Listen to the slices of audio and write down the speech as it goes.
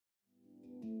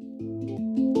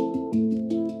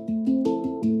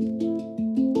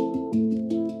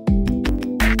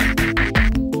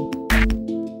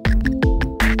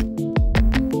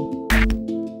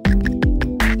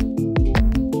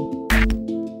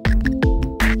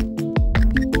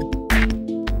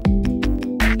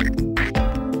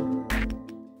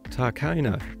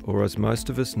Tarkine, or as most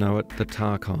of us know it, the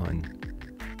Tarkine,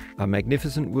 a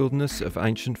magnificent wilderness of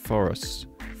ancient forests,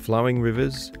 flowing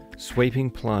rivers, sweeping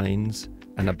plains,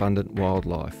 and abundant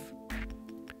wildlife.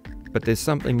 But there's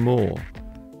something more,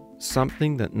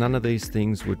 something that none of these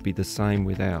things would be the same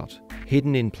without,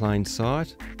 hidden in plain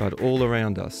sight, but all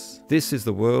around us. This is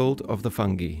the world of the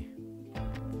fungi.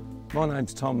 My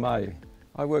name's Tom May.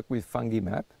 I work with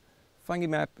Fungimap.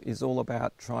 Fungimap is all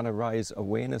about trying to raise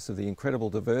awareness of the incredible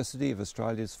diversity of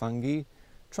Australia's fungi,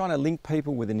 trying to link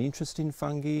people with an interest in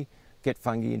fungi, get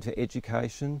fungi into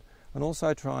education, and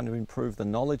also trying to improve the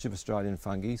knowledge of Australian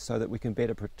fungi so that we can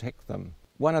better protect them.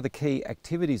 One of the key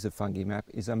activities of Fungimap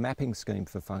is a mapping scheme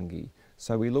for fungi.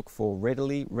 So we look for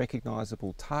readily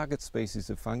recognisable target species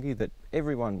of fungi that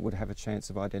everyone would have a chance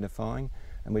of identifying,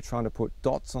 and we're trying to put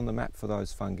dots on the map for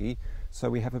those fungi so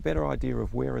we have a better idea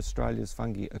of where Australia's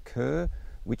fungi occur,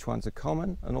 which ones are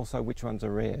common, and also which ones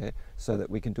are rare, so that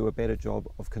we can do a better job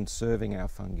of conserving our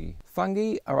fungi.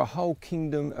 Fungi are a whole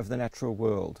kingdom of the natural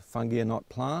world. Fungi are not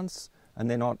plants, and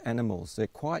they're not animals. They're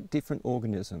quite different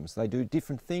organisms. They do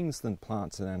different things than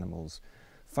plants and animals.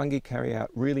 Fungi carry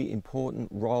out really important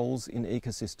roles in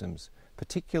ecosystems,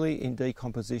 particularly in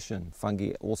decomposition.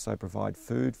 Fungi also provide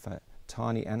food for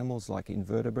tiny animals like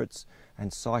invertebrates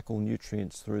and cycle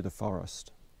nutrients through the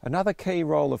forest. Another key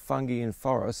role of fungi in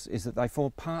forests is that they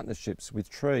form partnerships with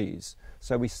trees.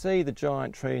 So we see the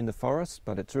giant tree in the forest,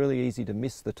 but it's really easy to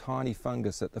miss the tiny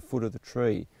fungus at the foot of the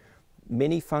tree.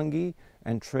 Many fungi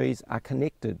and trees are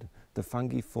connected. The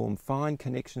fungi form fine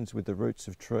connections with the roots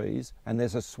of trees, and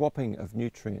there's a swapping of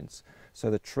nutrients. So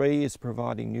the tree is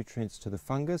providing nutrients to the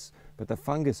fungus, but the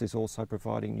fungus is also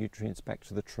providing nutrients back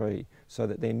to the tree, so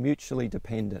that they're mutually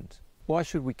dependent. Why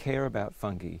should we care about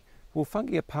fungi? Well,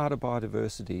 fungi are part of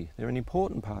biodiversity. They're an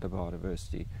important part of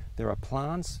biodiversity. There are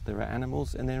plants, there are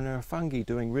animals, and there are fungi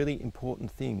doing really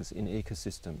important things in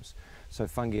ecosystems. So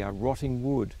fungi are rotting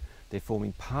wood. They're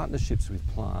forming partnerships with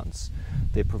plants.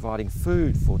 They're providing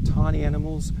food for tiny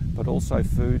animals, but also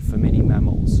food for many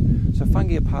mammals. So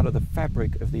fungi are part of the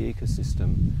fabric of the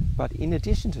ecosystem. But in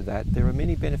addition to that, there are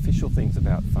many beneficial things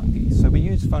about fungi. So we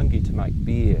use fungi to make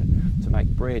beer, to make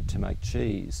bread, to make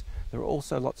cheese. There are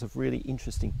also lots of really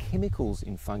interesting chemicals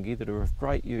in fungi that are of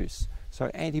great use.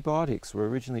 So antibiotics were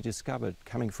originally discovered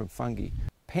coming from fungi.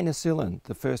 Penicillin,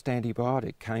 the first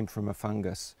antibiotic, came from a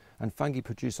fungus, and fungi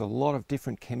produce a lot of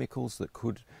different chemicals that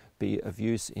could be of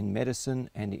use in medicine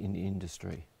and in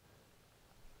industry.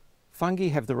 Fungi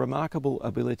have the remarkable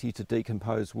ability to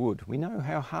decompose wood. We know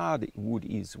how hard wood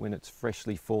is when it's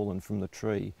freshly fallen from the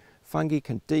tree. Fungi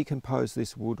can decompose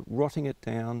this wood, rotting it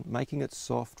down, making it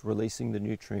soft, releasing the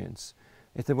nutrients.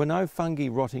 If there were no fungi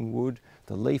rotting wood,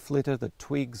 the leaf litter, the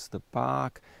twigs, the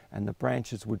bark and the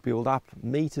branches would build up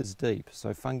metres deep,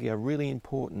 so fungi are really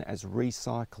important as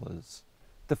recyclers.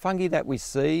 The fungi that we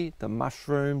see, the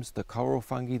mushrooms, the coral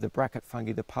fungi, the bracket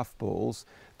fungi, the puffballs,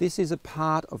 this is a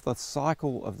part of the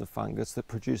cycle of the fungus that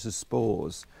produces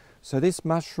spores. So this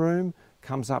mushroom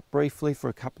comes up briefly for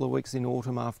a couple of weeks in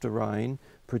autumn after rain,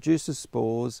 produces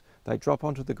spores, they drop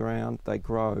onto the ground, they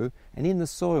grow, and in the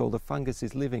soil the fungus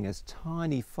is living as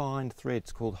tiny fine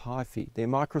threads called hyphae. They're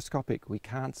microscopic, we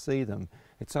can't see them.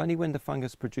 It's only when the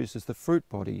fungus produces the fruit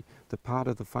body, the part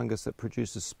of the fungus that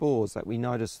produces spores, that we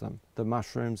notice them. The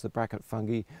mushrooms, the bracket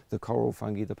fungi, the coral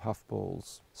fungi, the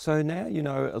puffballs. So now you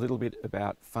know a little bit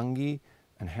about fungi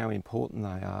and how important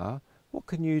they are. What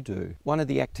can you do? One of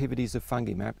the activities of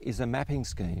Fungimap is a mapping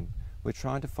scheme. We're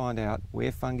trying to find out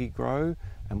where fungi grow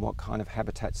and what kind of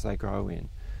habitats they grow in.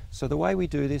 So the way we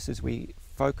do this is we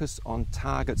focus on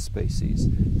target species.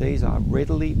 These are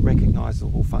readily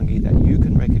recognisable fungi that you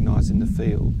can recognise in the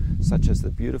field, such as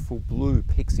the beautiful blue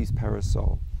Pixie's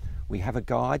parasol. We have a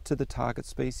guide to the target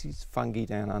species, Fungi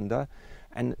Down Under,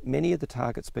 and many of the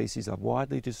target species are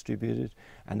widely distributed,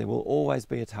 and there will always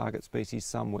be a target species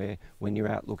somewhere when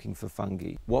you're out looking for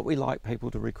fungi. What we like people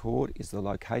to record is the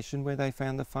location where they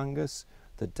found the fungus,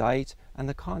 the date, and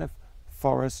the kind of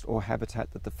forest or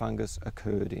habitat that the fungus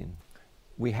occurred in.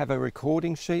 We have a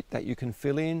recording sheet that you can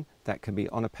fill in that can be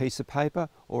on a piece of paper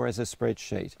or as a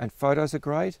spreadsheet. And photos are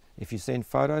great. If you send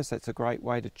photos, that's a great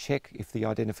way to check if the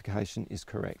identification is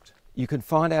correct. You can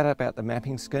find out about the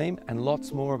mapping scheme and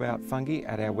lots more about fungi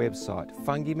at our website,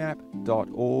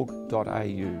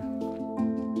 fungimap.org.au.